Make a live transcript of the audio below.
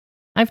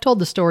I've told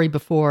the story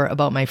before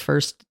about my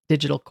first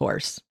digital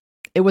course.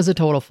 It was a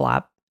total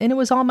flop, and it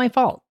was all my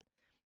fault.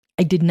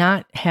 I did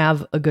not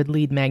have a good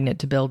lead magnet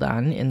to build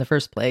on in the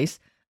first place.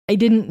 I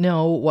didn't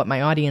know what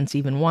my audience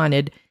even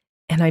wanted,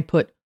 and I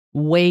put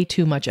way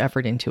too much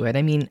effort into it.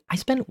 I mean, I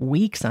spent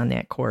weeks on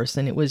that course,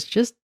 and it was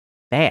just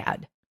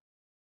bad.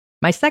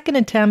 My second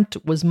attempt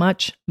was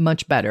much,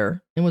 much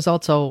better and was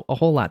also a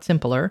whole lot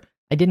simpler.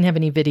 I didn't have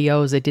any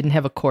videos. I didn't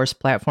have a course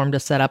platform to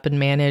set up and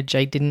manage.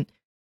 I didn't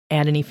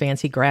add any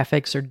fancy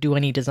graphics or do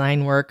any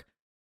design work.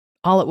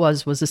 All it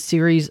was a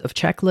series of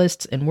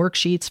checklists and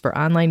worksheets for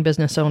online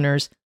business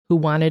owners who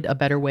wanted a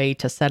better way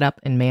to set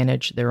up and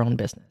manage their own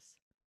business.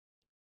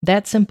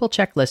 That simple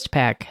checklist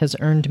pack has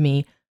earned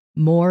me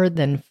more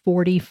than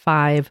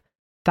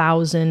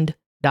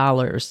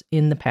 $45,000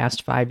 in the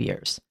past 5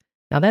 years.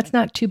 Now, that's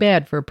not too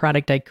bad for a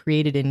product I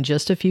created in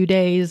just a few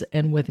days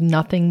and with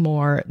nothing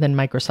more than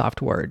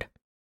Microsoft Word.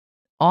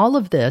 All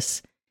of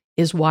this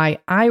is why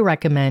I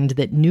recommend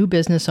that new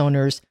business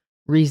owners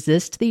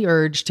resist the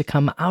urge to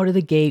come out of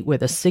the gate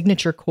with a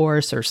signature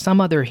course or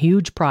some other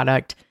huge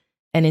product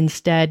and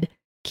instead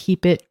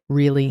keep it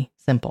really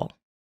simple.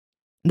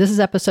 This is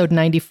episode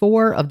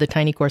 94 of the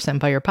Tiny Course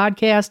Empire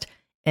podcast,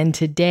 and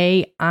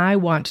today I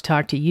want to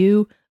talk to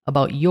you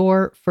about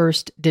your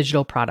first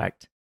digital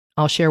product.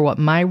 I'll share what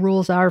my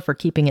rules are for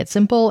keeping it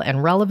simple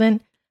and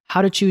relevant,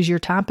 how to choose your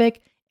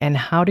topic, and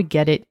how to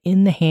get it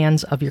in the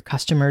hands of your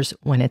customers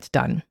when it's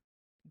done.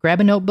 Grab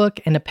a notebook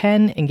and a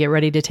pen and get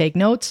ready to take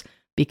notes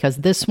because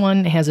this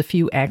one has a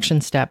few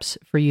action steps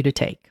for you to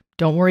take.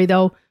 Don't worry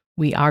though,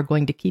 we are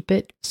going to keep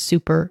it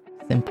super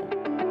simple.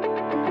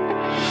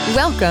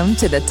 Welcome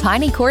to the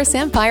Tiny Course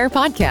Empire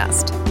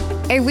podcast,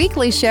 a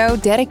weekly show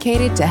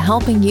dedicated to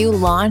helping you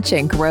launch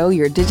and grow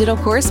your digital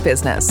course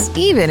business,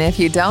 even if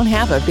you don't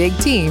have a big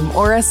team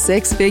or a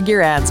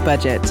six-figure ads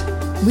budget.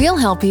 We'll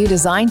help you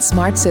design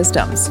smart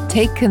systems,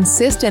 take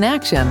consistent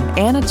action,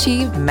 and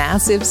achieve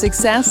massive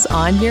success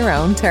on your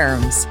own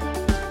terms.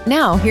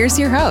 Now, here's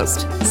your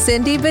host,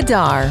 Cindy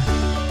Bidar.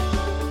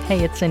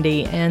 Hey, it's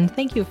Cindy, and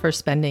thank you for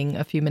spending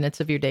a few minutes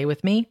of your day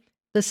with me.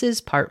 This is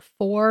part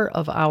 4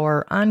 of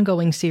our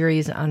ongoing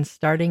series on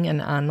starting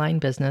an online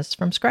business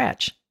from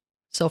scratch.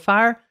 So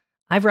far,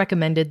 I've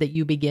recommended that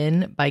you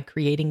begin by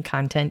creating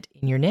content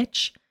in your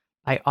niche,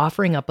 by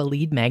offering up a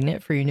lead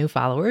magnet for your new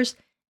followers,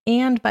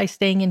 and by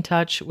staying in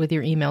touch with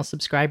your email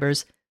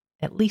subscribers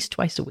at least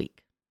twice a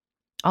week.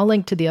 I'll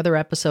link to the other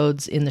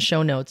episodes in the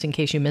show notes in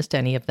case you missed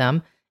any of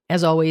them.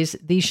 As always,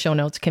 these show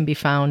notes can be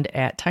found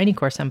at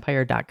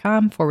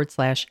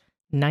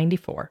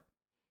tinycourseempire.com/94.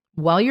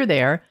 While you're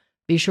there,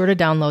 be sure to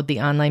download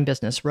the Online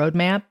Business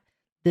Roadmap.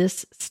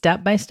 This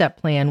step-by-step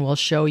plan will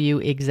show you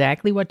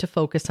exactly what to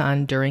focus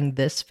on during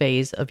this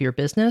phase of your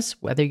business,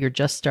 whether you're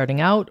just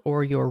starting out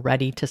or you're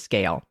ready to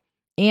scale.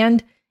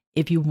 And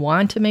if you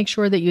want to make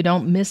sure that you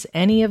don't miss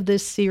any of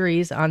this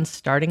series on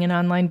starting an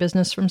online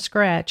business from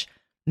scratch,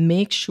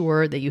 make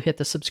sure that you hit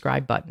the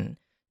subscribe button.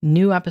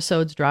 New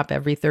episodes drop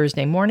every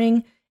Thursday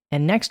morning,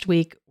 and next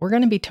week, we're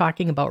going to be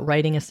talking about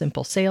writing a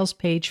simple sales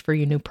page for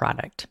your new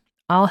product.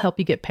 I'll help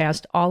you get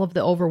past all of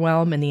the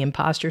overwhelm and the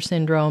imposter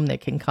syndrome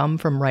that can come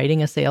from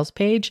writing a sales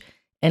page,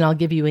 and I'll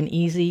give you an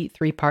easy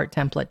 3-part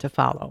template to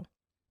follow.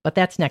 But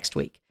that's next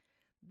week.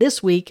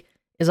 This week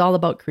is all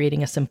about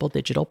creating a simple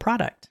digital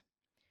product.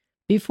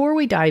 Before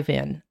we dive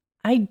in,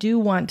 I do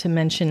want to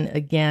mention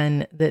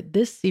again that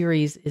this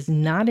series is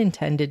not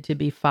intended to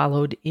be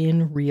followed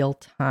in real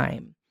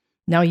time.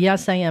 Now,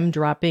 yes, I am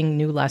dropping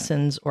new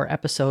lessons or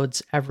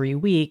episodes every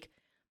week,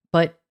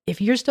 but if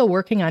you're still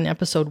working on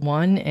episode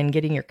 1 and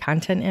getting your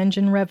content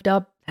engine revved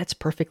up, that's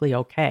perfectly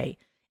okay.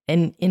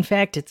 And in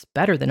fact, it's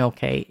better than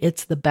okay.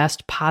 It's the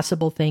best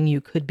possible thing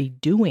you could be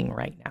doing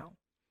right now.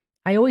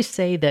 I always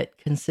say that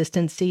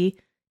consistency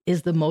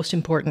is the most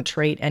important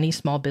trait any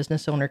small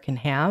business owner can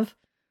have.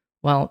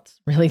 Well,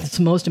 it's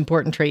the most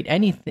important trait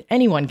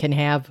anyone can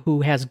have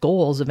who has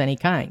goals of any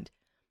kind.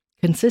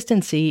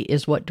 Consistency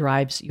is what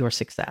drives your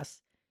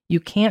success. You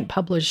can't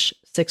publish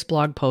 6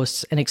 blog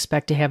posts and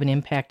expect to have an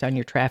impact on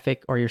your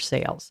traffic or your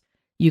sales.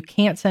 You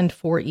can't send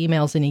 4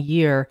 emails in a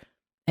year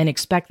and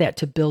expect that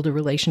to build a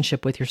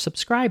relationship with your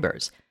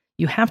subscribers.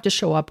 You have to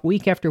show up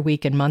week after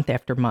week and month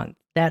after month.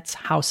 That's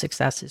how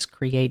success is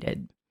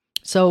created.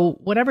 So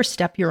whatever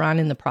step you're on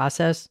in the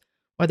process,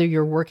 whether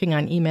you're working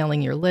on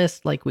emailing your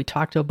list like we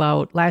talked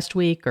about last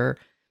week, or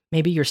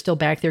maybe you're still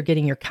back there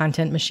getting your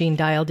content machine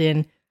dialed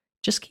in,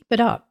 just keep it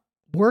up.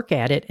 Work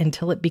at it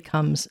until it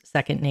becomes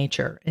second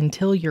nature,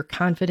 until you're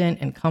confident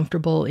and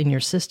comfortable in your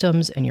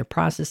systems and your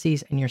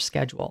processes and your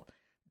schedule.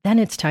 Then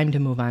it's time to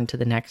move on to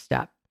the next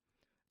step.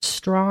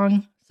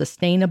 Strong,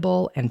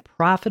 sustainable, and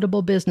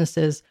profitable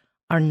businesses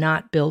are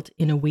not built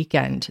in a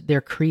weekend.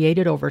 They're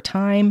created over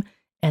time,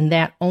 and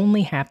that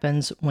only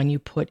happens when you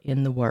put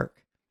in the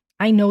work.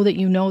 I know that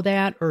you know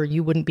that, or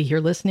you wouldn't be here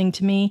listening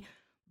to me,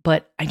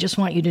 but I just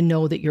want you to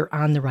know that you're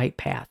on the right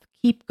path.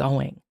 Keep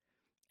going.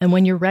 And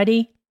when you're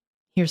ready,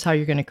 here's how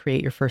you're going to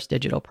create your first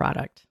digital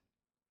product.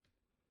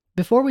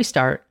 Before we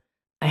start,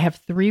 I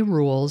have 3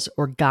 rules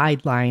or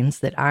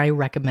guidelines that I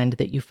recommend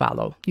that you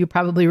follow. You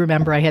probably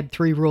remember I had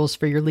 3 rules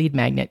for your lead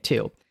magnet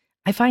too.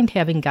 I find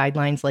having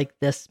guidelines like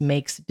this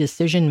makes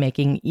decision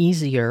making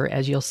easier,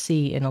 as you'll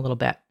see in a little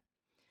bit.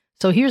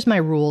 So here's my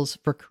rules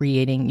for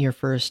creating your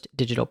first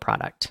digital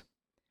product.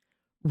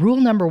 Rule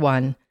number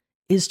 1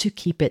 is to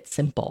keep it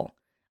simple.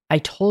 I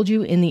told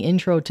you in the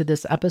intro to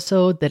this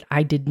episode that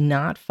I did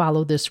not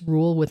follow this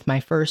rule with my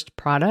first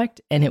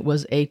product, and it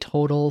was a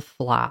total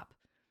flop.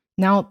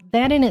 Now,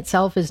 that in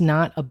itself is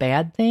not a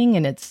bad thing,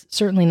 and it's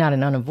certainly not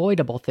an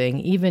unavoidable thing.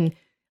 Even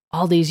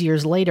all these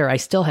years later, I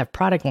still have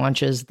product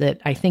launches that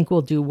I think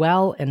will do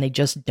well, and they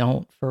just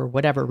don't for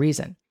whatever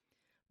reason.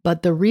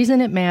 But the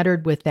reason it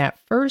mattered with that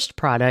first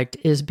product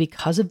is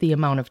because of the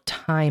amount of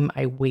time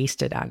I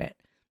wasted on it.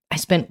 I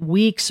spent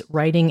weeks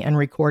writing and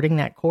recording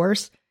that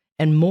course,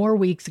 and more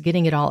weeks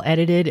getting it all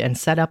edited and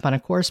set up on a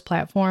course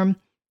platform.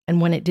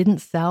 And when it didn't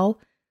sell,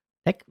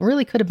 that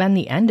really could have been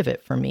the end of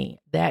it for me.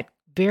 That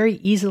very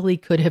easily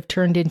could have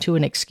turned into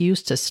an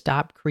excuse to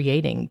stop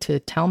creating, to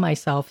tell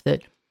myself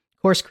that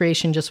course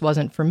creation just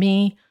wasn't for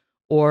me,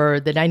 or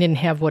that I didn't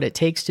have what it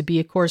takes to be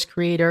a course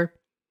creator.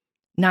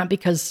 Not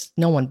because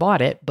no one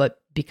bought it,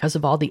 but because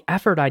of all the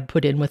effort I'd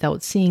put in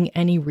without seeing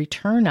any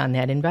return on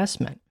that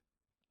investment.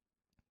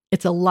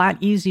 It's a lot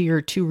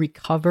easier to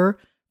recover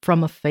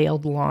from a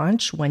failed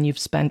launch when you've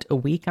spent a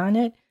week on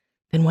it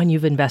than when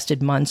you've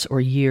invested months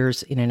or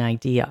years in an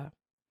idea.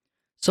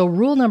 So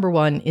rule number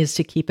 1 is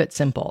to keep it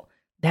simple.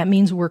 That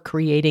means we're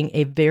creating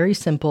a very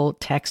simple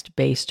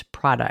text-based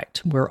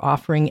product. We're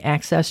offering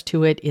access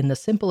to it in the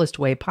simplest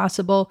way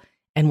possible,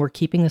 and we're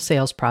keeping the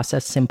sales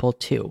process simple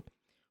too.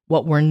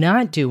 What we're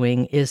not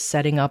doing is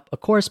setting up a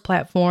course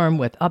platform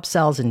with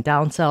upsells and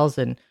downsells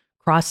and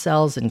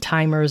cross-sells and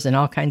timers and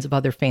all kinds of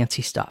other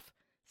fancy stuff.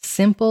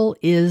 Simple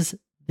is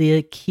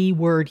the key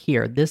word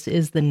here. This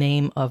is the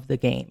name of the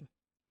game.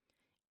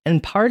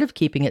 And part of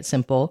keeping it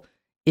simple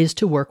is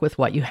to work with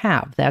what you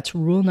have. That's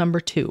rule number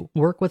 2,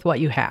 work with what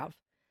you have.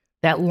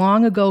 That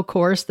long ago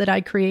course that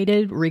I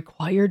created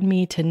required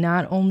me to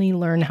not only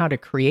learn how to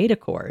create a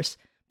course,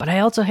 but I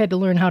also had to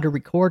learn how to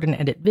record and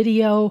edit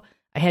video.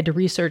 I had to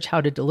research how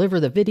to deliver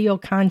the video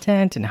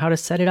content and how to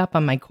set it up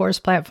on my course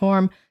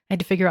platform. I had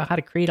to figure out how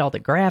to create all the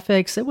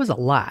graphics. It was a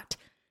lot.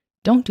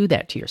 Don't do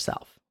that to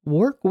yourself.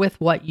 Work with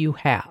what you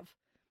have.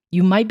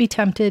 You might be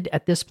tempted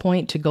at this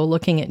point to go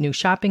looking at new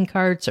shopping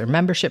carts or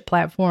membership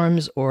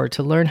platforms, or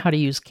to learn how to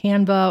use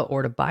Canva,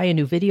 or to buy a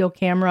new video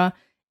camera.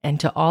 And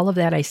to all of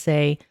that, I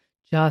say,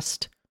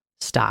 just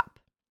stop.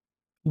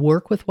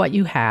 Work with what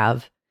you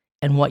have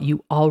and what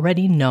you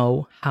already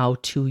know how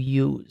to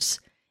use.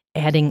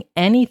 Adding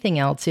anything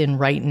else in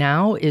right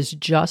now is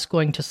just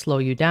going to slow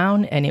you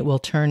down, and it will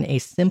turn a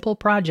simple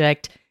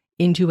project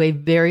into a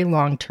very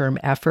long-term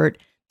effort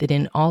that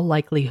in all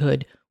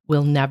likelihood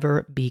will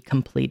never be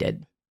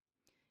completed.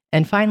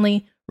 And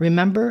finally,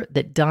 remember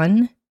that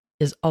done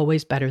is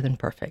always better than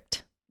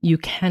perfect. You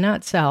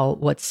cannot sell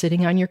what's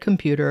sitting on your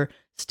computer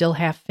still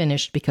half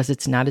finished because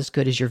it's not as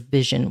good as your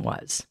vision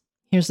was.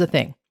 Here's the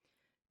thing.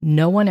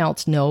 No one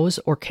else knows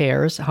or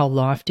cares how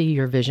lofty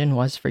your vision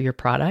was for your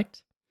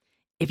product.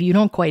 If you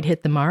don't quite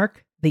hit the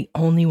mark, the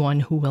only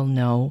one who will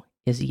know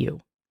is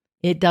you.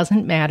 It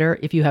doesn't matter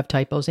if you have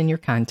typos in your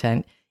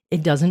content.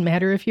 It doesn't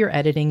matter if your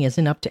editing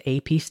isn't up to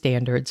AP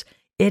standards.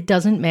 It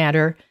doesn't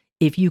matter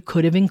if you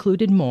could have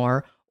included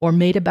more or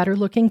made a better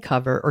looking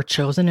cover or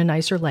chosen a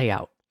nicer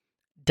layout.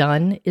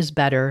 Done is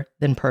better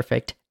than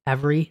perfect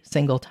every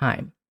single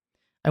time.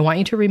 I want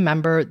you to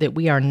remember that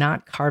we are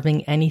not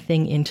carving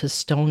anything into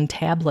stone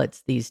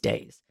tablets these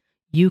days.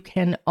 You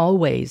can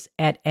always,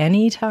 at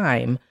any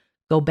time,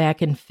 go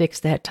back and fix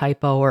that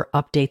typo or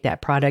update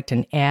that product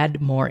and add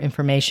more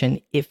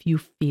information if you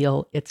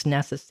feel it's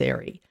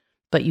necessary.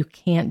 But you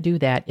can't do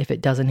that if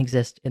it doesn't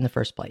exist in the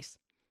first place.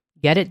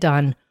 Get it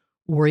done.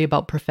 Worry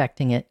about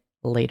perfecting it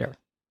later.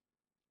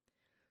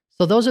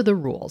 So those are the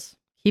rules.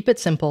 Keep it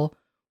simple,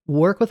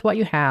 work with what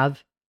you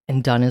have,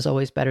 and done is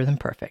always better than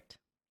perfect.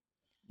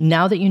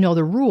 Now that you know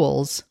the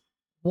rules,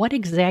 what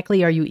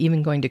exactly are you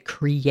even going to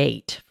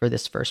create for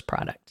this first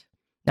product?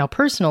 Now,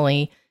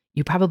 personally,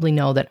 you probably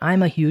know that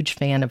I'm a huge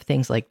fan of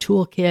things like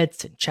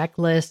toolkits and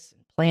checklists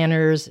and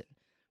planners, and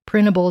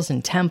printables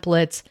and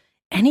templates,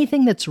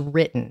 anything that's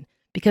written,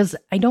 because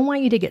I don't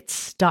want you to get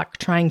stuck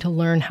trying to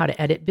learn how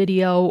to edit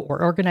video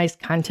or organize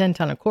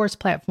content on a course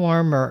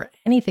platform or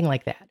anything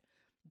like that.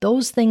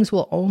 Those things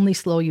will only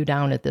slow you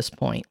down at this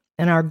point.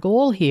 And our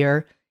goal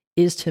here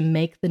is to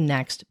make the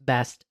next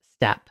best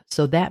step.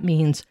 So that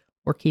means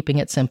we're keeping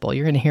it simple.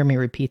 You're going to hear me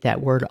repeat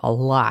that word a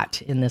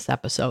lot in this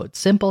episode.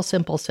 Simple,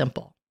 simple,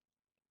 simple.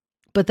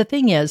 But the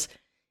thing is,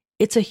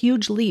 it's a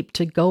huge leap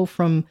to go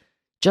from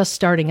just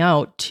starting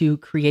out to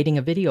creating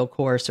a video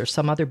course or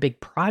some other big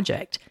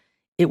project.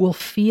 It will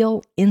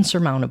feel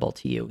insurmountable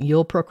to you.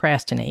 You'll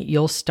procrastinate.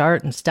 You'll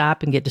start and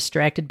stop and get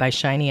distracted by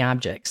shiny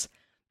objects.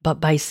 But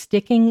by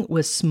sticking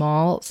with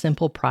small,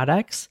 simple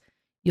products,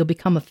 you'll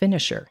become a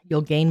finisher.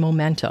 You'll gain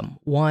momentum,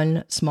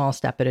 one small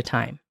step at a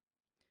time.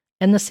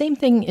 And the same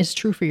thing is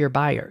true for your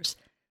buyers.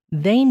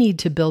 they need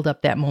to build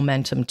up that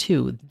momentum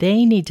too.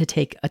 They need to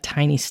take a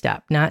tiny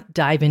step, not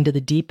dive into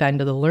the deep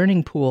end of the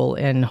learning pool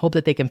and hope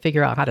that they can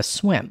figure out how to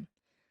swim.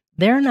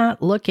 They're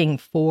not looking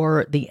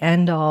for the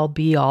end-all,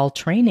 be-all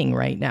training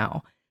right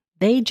now.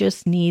 They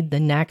just need the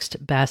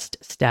next best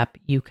step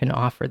you can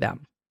offer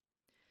them.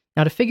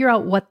 Now, to figure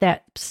out what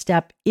that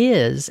step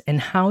is and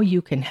how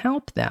you can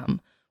help them,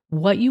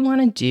 what you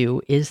want to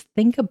do is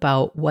think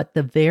about what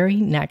the very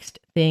next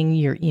thing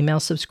your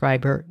email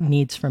subscriber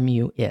needs from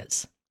you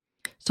is.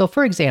 So,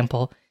 for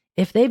example,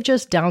 if they've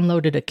just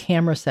downloaded a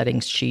camera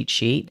settings cheat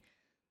sheet,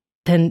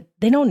 then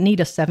they don't need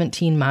a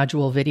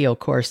 17-module video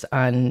course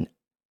on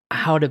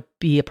how to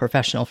be a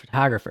professional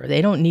photographer.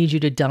 They don't need you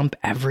to dump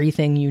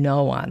everything you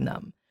know on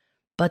them.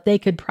 But they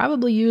could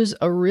probably use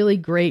a really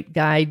great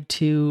guide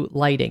to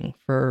lighting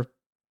for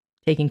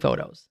taking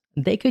photos.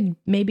 They could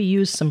maybe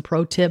use some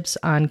pro tips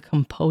on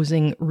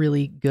composing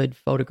really good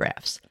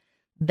photographs.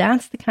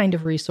 That's the kind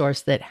of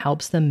resource that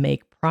helps them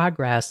make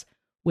progress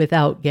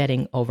without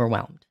getting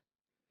overwhelmed.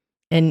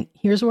 And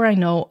here's where I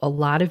know a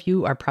lot of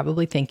you are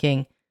probably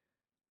thinking,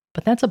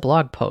 but that's a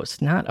blog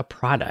post, not a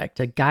product.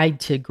 A guide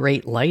to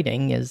great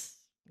lighting is,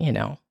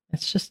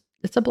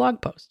 it's a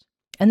blog post.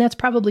 And that's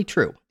probably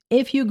true.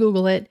 If you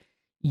Google it,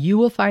 you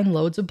will find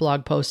loads of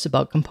blog posts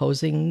about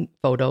composing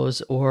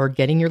photos or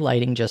getting your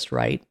lighting just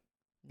right.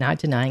 Not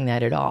denying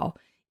that at all.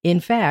 In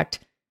fact,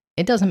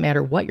 it doesn't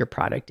matter what your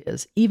product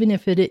is, even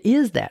if it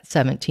is that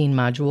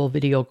 17-module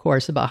video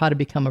course about how to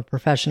become a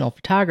professional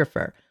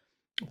photographer.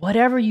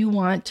 Whatever you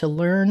want to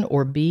learn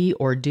or be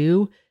or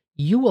do,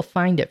 you will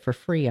find it for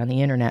free on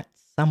the internet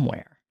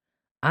somewhere.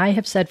 I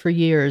have said for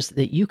years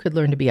that you could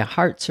learn to be a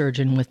heart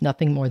surgeon with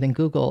nothing more than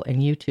Google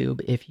and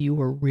YouTube if you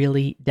were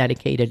really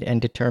dedicated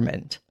and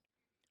determined.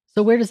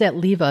 So where does that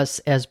leave us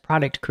as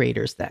product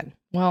creators then?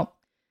 Well,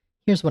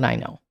 here's what I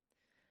know.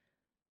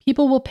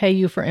 People will pay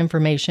you for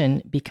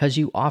information because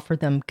you offer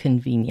them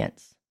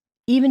convenience.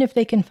 Even if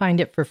they can find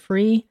it for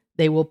free,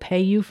 they will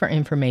pay you for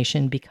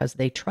information because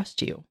they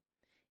trust you.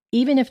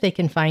 Even if they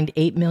can find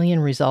 8 million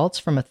results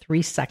from a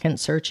 3-second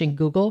search in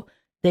Google,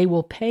 they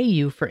will pay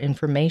you for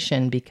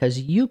information because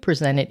you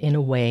present it in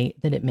a way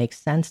that it makes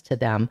sense to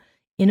them,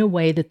 in a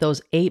way that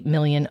those 8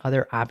 million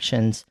other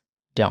options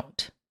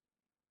don't.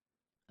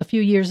 A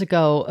few years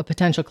ago, a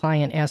potential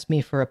client asked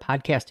me for a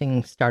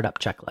podcasting startup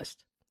checklist.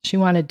 She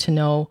wanted to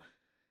know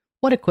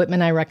what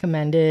equipment I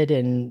recommended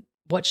and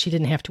what she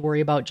didn't have to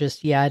worry about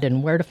just yet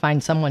and where to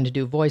find someone to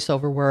do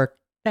voiceover work,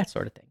 that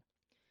sort of thing.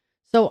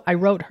 So I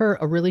wrote her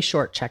a really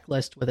short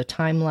checklist with a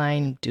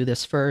timeline, do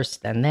this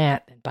first, then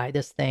that, then buy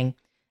this thing.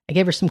 I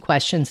gave her some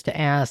questions to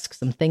ask,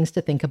 some things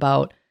to think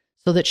about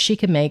so that she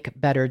could make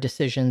better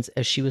decisions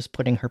as she was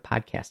putting her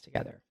podcast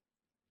together.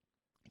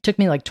 It took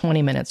me like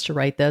 20 minutes to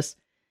write this,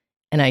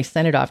 and I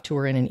sent it off to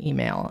her in an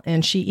email.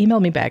 And she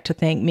emailed me back to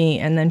thank me,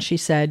 and then she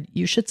said,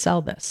 "You should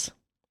sell this."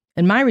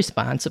 And my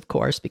response, of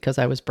course, because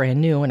I was brand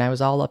new and I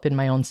was all up in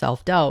my own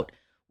self-doubt,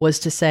 was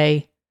to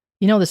say,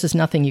 this is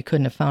nothing you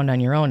couldn't have found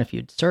on your own if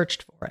you'd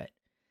searched for it.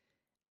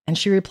 And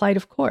she replied,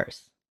 "Of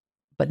course,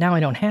 but now I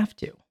don't have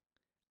to.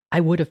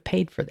 I would have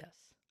paid for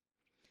this."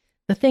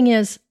 The thing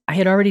is, I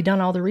had already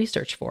done all the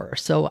research for her,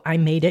 so I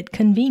made it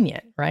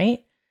convenient,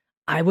 right?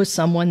 I was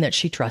someone that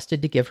she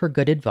trusted to give her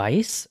good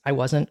advice. I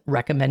wasn't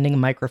recommending a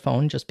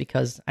microphone just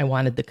because I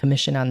wanted the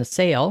commission on the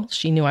sale.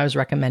 She knew I was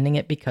recommending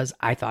it because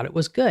I thought it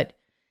was good.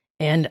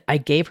 And I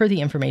gave her the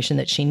information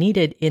that she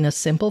needed in a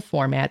simple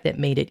format that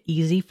made it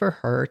easy for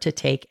her to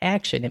take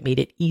action. It made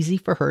it easy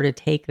for her to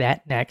take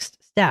that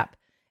next step.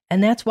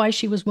 And that's why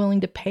she was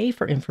willing to pay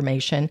for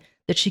information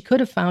that she could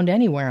have found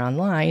anywhere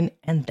online.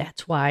 And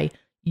that's why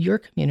your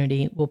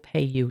community will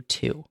pay you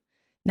too.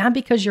 Not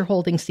because you're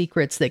holding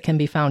secrets that can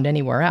be found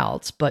anywhere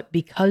else, but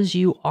because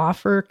you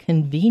offer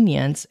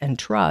convenience and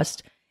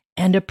trust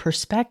and a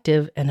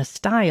perspective and a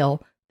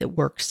style that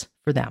works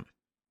for them.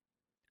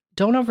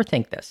 Don't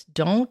overthink this.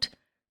 Don't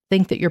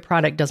think that your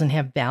product doesn't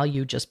have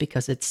value just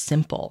because it's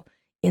simple.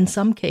 In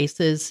some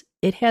cases,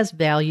 it has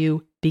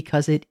value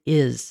because it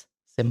is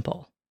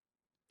simple.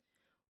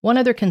 One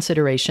other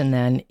consideration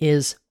then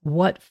is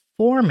what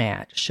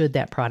format should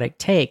that product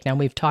take? Now,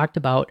 we've talked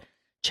about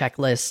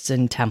checklists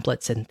and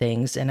templates and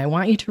things, and I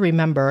want you to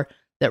remember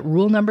that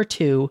rule number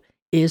 2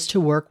 is to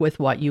work with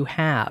what you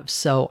have.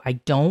 So I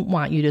don't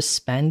want you to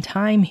spend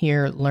time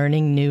here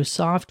learning new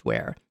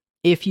software.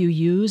 If you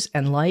use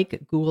and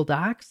like Google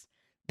Docs,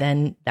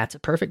 then that's a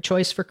perfect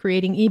choice for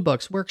creating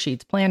ebooks,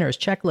 worksheets, planners,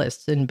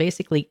 checklists, and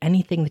basically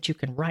anything that you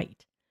can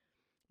write.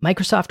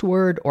 Microsoft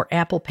Word or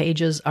Apple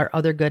Pages are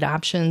other good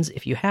options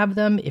if you have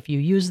them, if you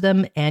use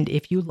them, and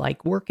if you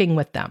like working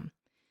with them.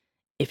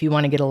 If you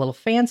want to get a little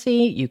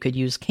fancy, you could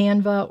use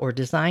Canva or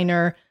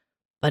Designer,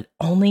 but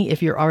only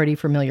if you're already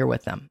familiar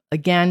with them.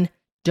 Again,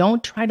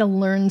 don't try to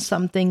learn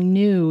something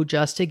new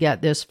just to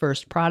get this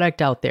first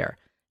product out there.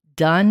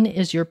 Done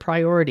is your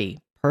priority.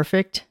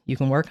 Perfect, you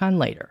can work on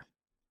later.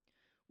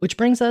 Which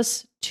brings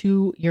us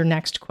to your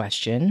next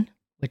question,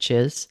 which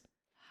is,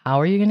 how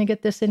are you going to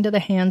get this into the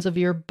hands of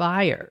your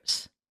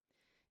buyers?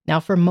 Now,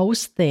 for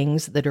most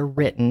things that are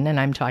written, and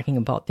I'm talking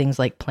about things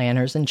like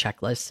planners and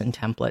checklists and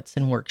templates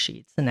and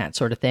worksheets and that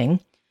sort of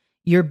thing,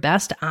 your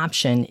best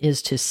option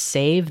is to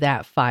save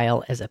that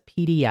file as a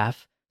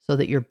PDF so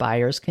that your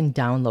buyers can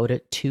download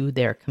it to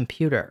their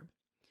computer.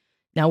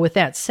 Now, with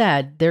that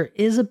said, there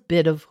is a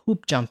bit of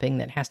hoop jumping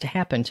that has to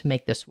happen to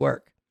make this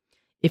work.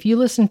 If you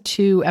listen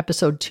to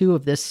episode 2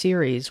 of this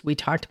series, we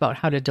talked about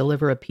how to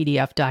deliver a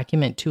PDF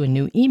document to a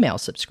new email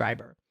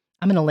subscriber.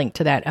 I'm going to link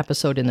to that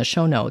episode in the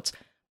show notes.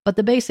 But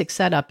the basic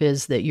setup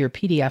is that your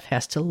PDF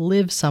has to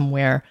live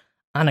somewhere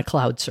on a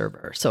cloud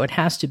server. So it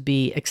has to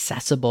be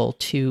accessible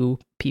to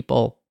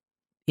people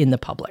in the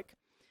public.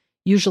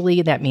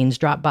 Usually that means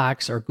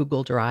Dropbox or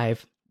Google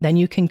Drive. Then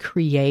you can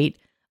create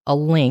a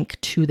link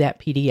to that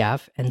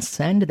PDF and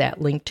send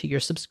that link to your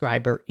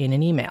subscriber in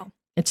an email.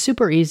 It's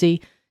super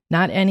easy.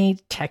 Not any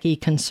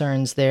techie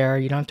concerns there.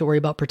 You don't have to worry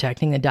about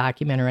protecting the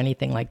document or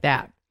anything like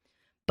that.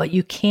 But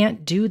you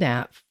can't do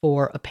that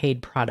for a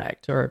paid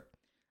product, or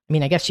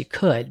I guess you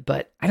could,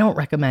 but I don't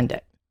recommend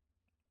it.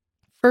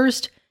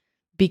 First,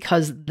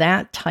 because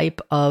that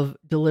type of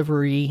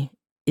delivery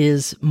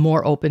is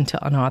more open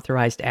to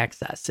unauthorized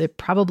access. It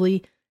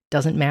probably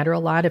doesn't matter a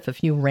lot if a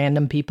few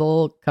random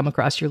people come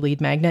across your lead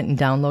magnet and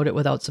download it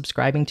without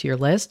subscribing to your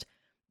list,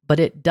 but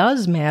it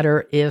does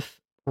matter if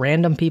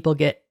random people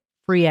get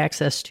free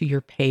access to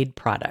your paid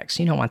products.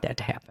 You don't want that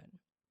to happen.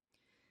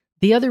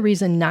 The other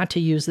reason not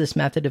to use this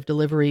method of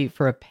delivery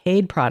for a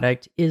paid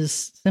product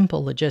is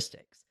simple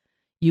logistics.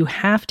 You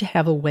have to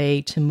have a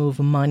way to move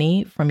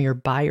money from your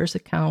buyer's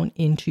account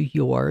into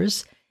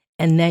yours,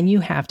 and then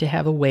you have to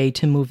have a way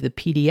to move the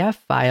PDF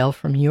file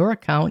from your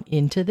account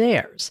into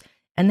theirs.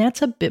 And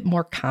that's a bit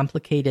more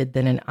complicated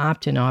than an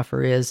opt-in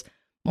offer is,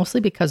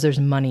 mostly because there's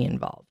money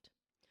involved.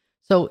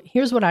 So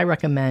here's what I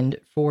recommend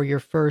for your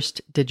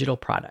first digital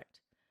product.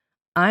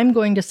 I'm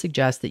going to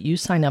suggest that you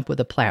sign up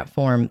with a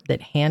platform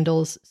that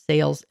handles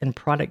sales and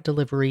product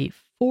delivery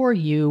for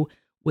you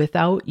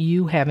without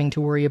you having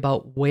to worry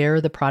about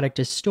where the product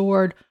is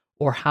stored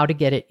or how to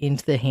get it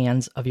into the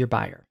hands of your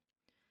buyer.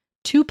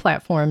 2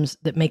 platforms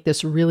that make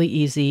this really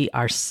easy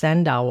are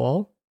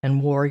Sendowl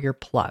and Warrior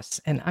Plus,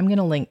 and I'm going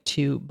to link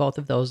to both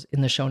of those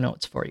in the show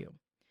notes for you.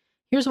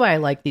 Here's why I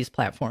like these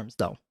platforms,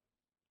 though.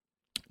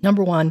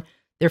 Number 1,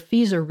 their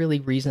fees are really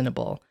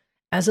reasonable.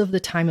 As of the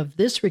time of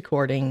this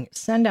recording,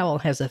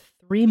 Sendowl has a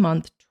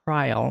 3-month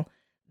trial.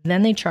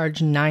 Then they charge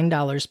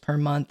 $9 per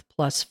month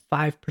plus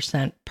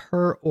 5%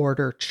 per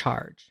order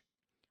charge.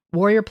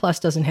 Warrior Plus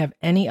doesn't have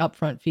any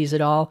upfront fees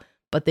at all,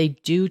 but they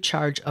do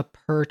charge a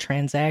per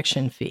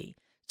transaction fee.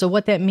 So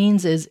what that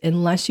means is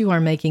unless you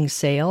are making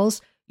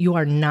sales, you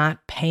are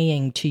not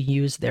paying to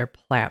use their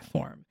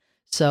platform.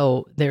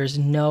 So there's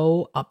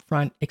no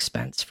upfront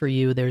expense for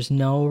you. There's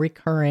no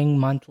recurring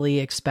monthly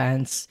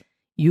expense.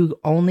 You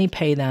only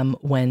pay them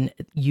when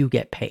you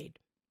get paid.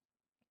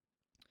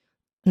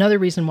 Another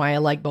reason why I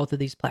like both of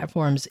these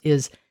platforms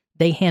is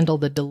they handle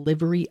the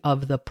delivery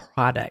of the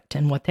product.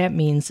 And what that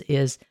means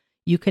is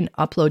you can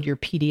upload your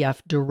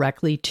PDF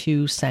directly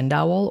to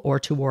Sendowl or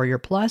to Warrior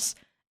Plus.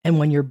 And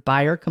when your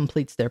buyer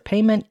completes their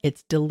payment,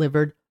 it's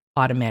delivered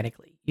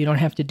automatically. You don't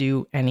have to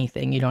do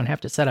anything. You don't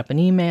have to set up an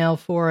email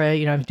for it.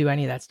 You don't have to do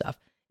any of that stuff.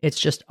 It's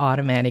just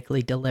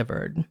automatically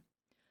delivered.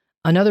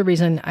 Another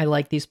reason I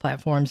like these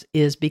platforms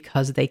is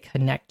because they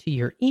connect to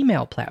your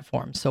email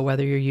platform. So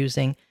whether you're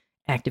using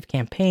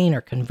ActiveCampaign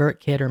or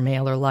ConvertKit or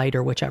MailerLite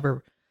or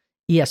whichever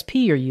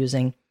ESP you're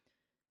using,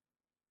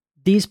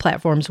 these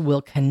platforms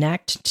will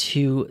connect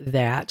to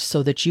that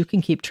so that you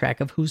can keep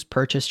track of who's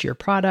purchased your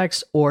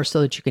products or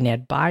so that you can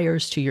add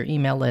buyers to your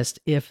email list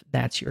if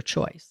that's your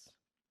choice.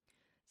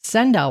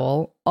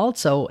 Sendowl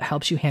also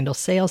helps you handle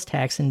sales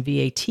tax and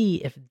VAT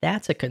if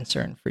that's a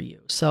concern for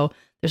you. So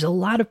there's a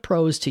lot of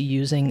pros to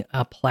using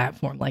a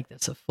platform like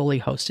this, a fully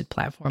hosted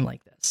platform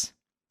like this.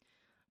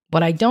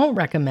 What I don't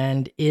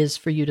recommend is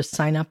for you to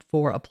sign up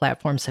for a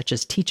platform such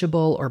as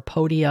Teachable or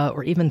Podia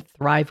or even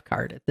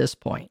Thrivecart at this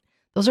point.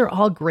 Those are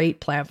all great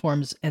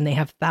platforms and they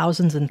have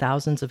thousands and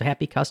thousands of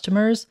happy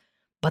customers,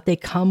 but they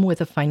come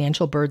with a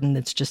financial burden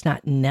that's just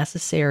not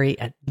necessary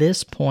at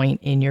this point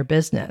in your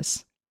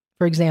business.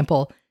 For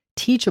example,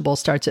 Teachable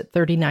starts at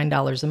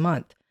 $39 a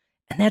month,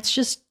 and that's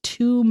just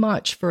too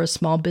much for a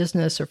small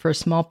business or for a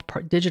small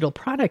digital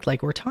product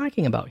like we're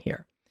talking about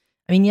here.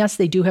 I mean, yes,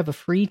 they do have a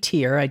free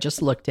tier. I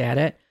just looked at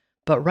it.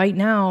 But right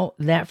now,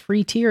 that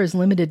free tier is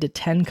limited to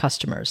 10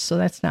 customers, so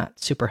that's not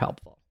super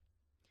helpful.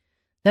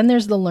 Then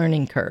there's the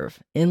learning curve.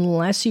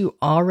 Unless you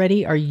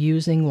already are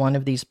using one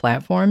of these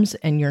platforms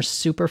and you're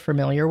super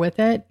familiar with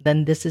it,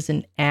 then this is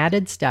an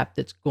added step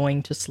that's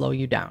going to slow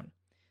you down.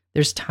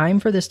 There's time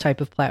for this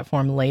type of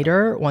platform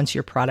later once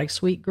your product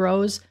suite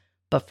grows,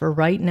 but for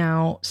right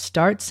now,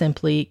 start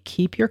simply,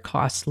 keep your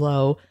costs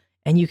low,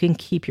 and you can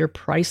keep your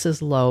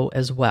prices low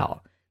as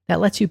well.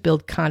 That lets you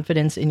build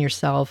confidence in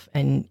yourself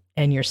and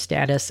your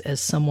status as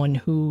someone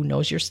who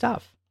knows your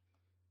stuff.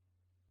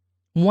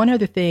 One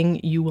other thing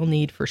you will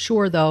need for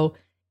sure, though,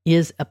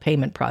 is a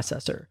payment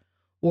processor.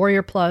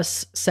 Warrior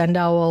Plus,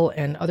 Sendowl,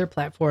 and other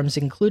platforms,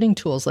 including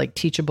tools like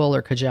Teachable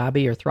or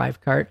Kajabi or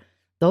Thrivecart,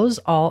 those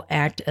all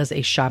act as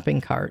a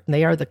shopping cart.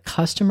 They are the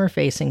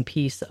customer-facing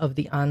piece of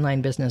the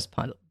online business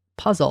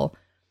puzzle,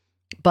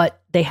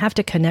 but they have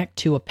to connect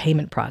to a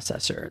payment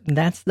processor.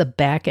 That's the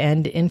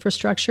back-end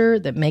infrastructure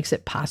that makes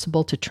it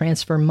possible to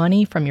transfer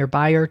money from your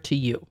buyer to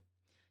you.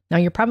 Now,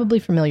 you're probably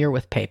familiar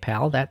with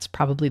PayPal. That's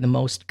probably the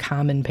most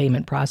common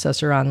payment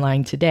processor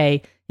online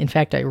today. In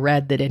fact, I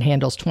read that it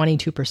handles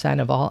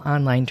 22% of all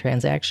online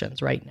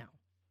transactions right now.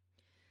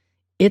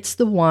 It's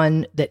the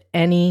one that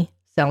any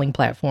selling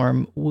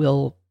platform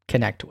will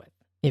connect with.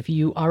 If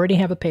you already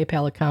have a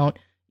PayPal account,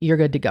 you're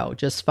good to go.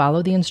 Just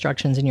follow the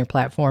instructions in your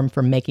platform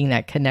for making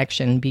that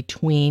connection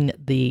between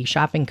the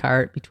shopping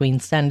cart, between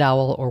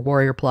Sendowl or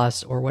Warrior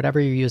Plus or whatever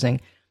you're using,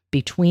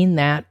 between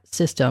that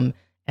system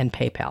and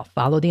PayPal.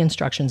 Follow the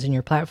instructions in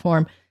your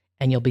platform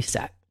and you'll be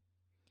set.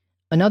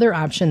 Another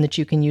option that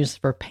you can use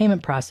for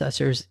payment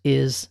processors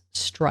is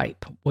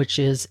Stripe, which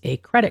is a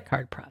credit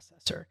card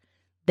processor.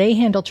 They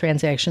handle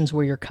transactions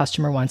where your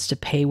customer wants to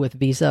pay with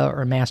Visa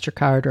or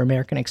MasterCard or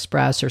American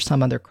Express or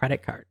some other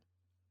credit card.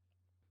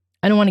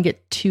 I don't want to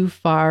get too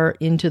far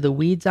into the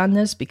weeds on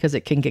this because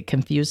it can get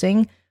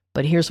confusing,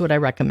 but here's what I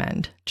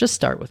recommend. Just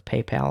start with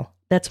PayPal.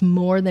 That's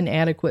more than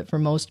adequate for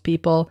most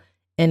people,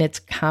 and it's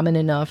common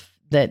enough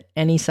that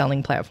any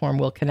selling platform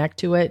will connect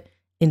to it.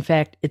 In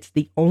fact, it's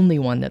the only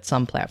one that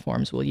some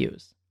platforms will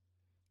use.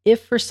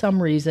 If for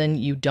some reason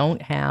you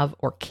don't have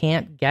or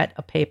can't get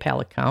a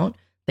PayPal account,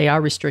 they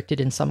are restricted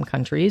in some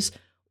countries,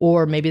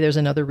 or maybe there's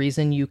another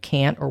reason you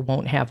can't or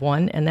won't have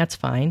one, and that's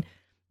fine,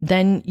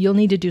 then you'll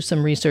need to do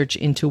some research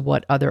into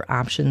what other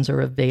options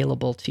are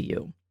available to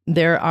you.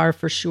 There are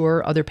for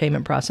sure other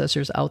payment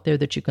processors out there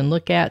that you can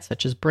look at,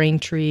 such as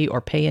Braintree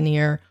or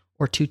Payoneer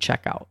or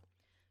 2Checkout.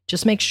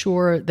 Just make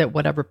sure that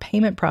whatever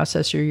payment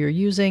processor you're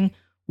using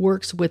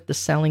works with the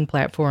selling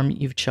platform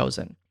you've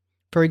chosen.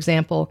 For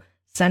example,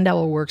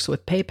 Sendowl works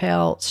with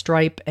PayPal,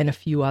 Stripe, and a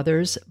few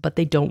others, but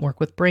they don't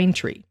work with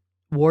Braintree.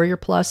 Warrior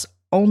Plus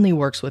only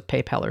works with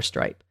PayPal or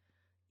Stripe.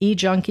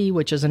 eJunkie,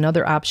 which is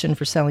another option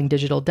for selling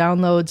digital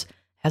downloads,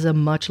 has a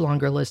much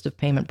longer list of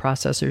payment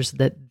processors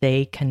that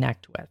they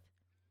connect with.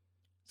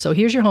 So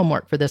here's your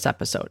homework for this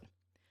episode.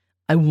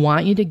 I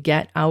want you to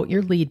get out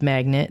your lead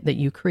magnet that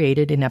you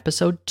created in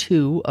episode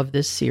 2 of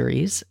this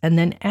series, and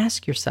then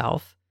ask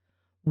yourself,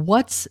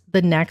 what's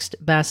the next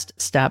best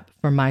step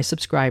for my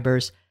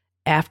subscribers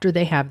after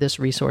they have this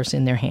resource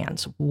in their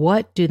hands?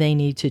 What do they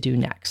need to do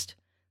next?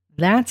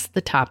 That's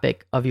the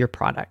topic of your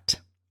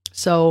product.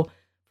 So,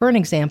 for an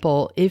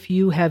example, if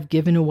you have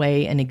given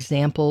away an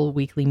example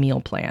weekly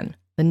meal plan,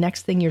 the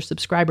next thing your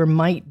subscriber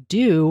might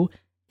do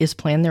is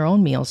plan their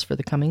own meals for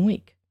the coming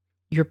week.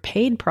 Your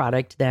paid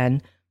product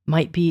then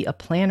might be a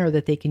planner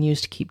that they can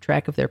use to keep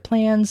track of their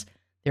plans,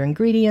 their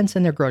ingredients,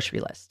 and their grocery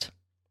list.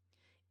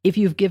 If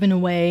you've given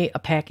away a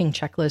packing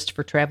checklist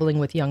for traveling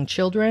with young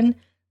children,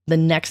 the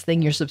next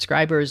thing your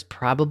subscriber is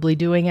probably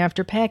doing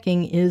after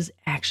packing is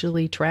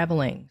actually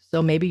traveling.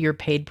 So maybe your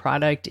paid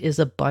product is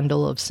a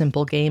bundle of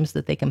simple games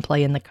that they can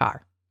play in the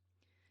car.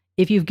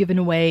 If you've given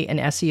away an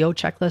SEO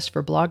checklist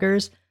for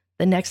bloggers,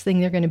 the next thing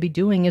they're going to be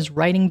doing is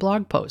writing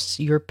blog posts.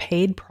 Your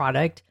paid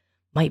product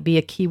might be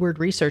a keyword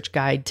research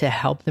guide to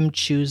help them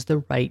choose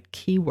the right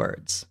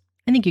keywords.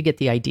 I think you get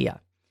the idea.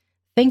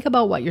 Think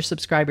about what your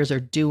subscribers are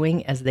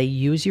doing as they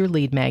use your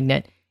lead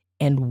magnet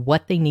and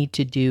what they need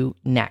to do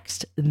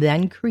next.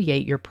 Then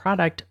create your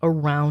product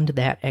around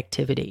that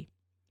activity.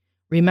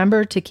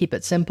 Remember to keep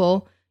it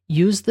simple.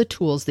 Use the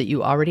tools that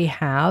you already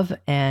have,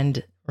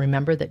 and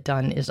remember that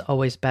done is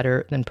always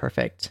better than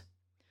perfect.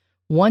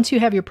 Once you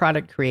have your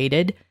product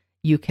created,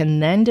 you can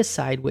then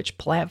decide which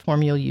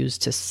platform you'll use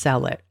to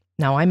sell it.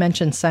 Now, I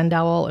mentioned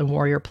Sendowl and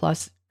Warrior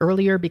Plus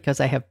earlier because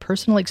I have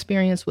personal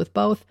experience with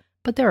both,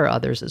 but there are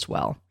others as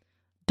well.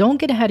 Don't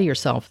get ahead of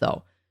yourself,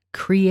 though.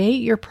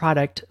 Create your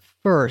product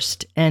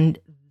first and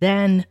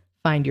then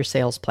find your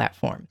sales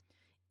platform.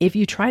 If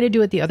you try to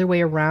do it the other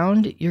way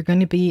around, you're going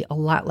to be a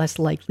lot less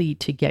likely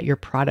to get your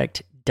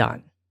product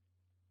done.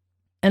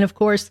 And of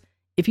course,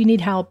 if you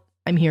need help,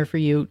 I'm here for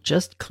you.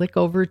 Just click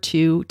over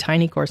to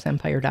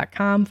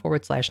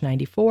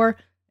tinycourseempire.com/94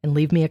 and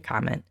leave me a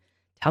comment.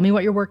 Tell me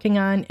what you're working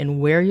on and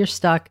where you're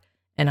stuck,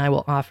 and I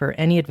will offer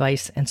any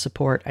advice and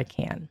support I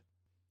can.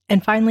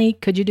 And finally,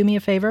 could you do me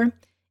a favor?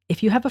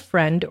 If you have a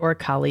friend or a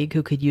colleague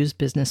who could use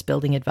business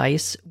building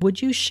advice,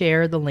 would you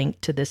share the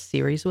link to this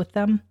series with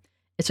them?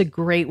 It's a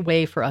great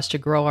way for us to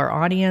grow our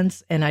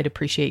audience, and I'd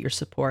appreciate your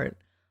support.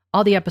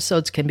 All the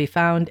episodes can be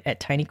found at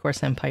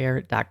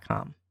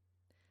tinycourseempire.com.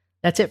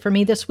 That's it for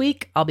me this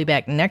week. I'll be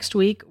back next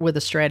week with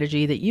a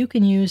strategy that you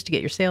can use to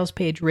get your sales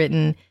page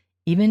written,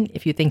 even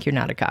if you think you're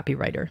not a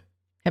copywriter.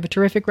 Have a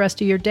terrific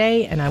rest of your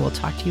day, and I will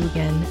talk to you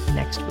again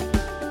next week.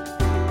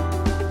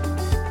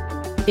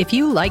 If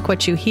you like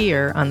what you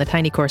hear on the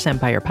Tiny Course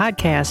Empire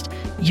podcast,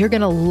 you're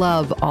going to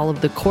love all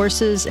of the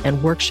courses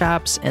and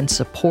workshops and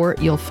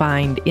support you'll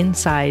find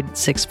inside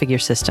Six Figure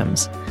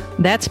Systems.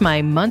 That's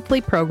my monthly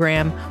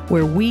program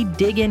where we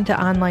dig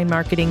into online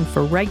marketing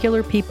for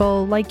regular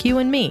people like you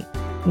and me.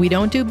 We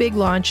don't do big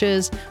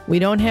launches, we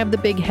don't have the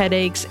big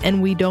headaches,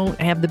 and we don't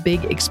have the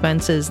big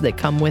expenses that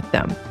come with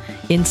them.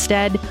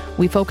 Instead,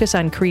 we focus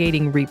on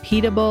creating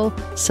repeatable,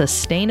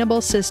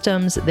 sustainable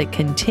systems that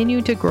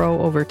continue to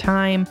grow over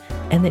time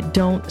and that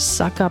don't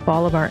suck up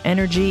all of our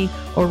energy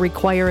or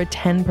require a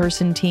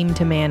 10-person team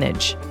to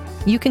manage.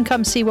 You can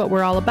come see what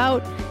we're all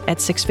about at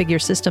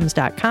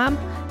sixfiguresystems.com,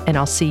 and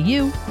I'll see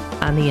you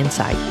on the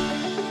inside.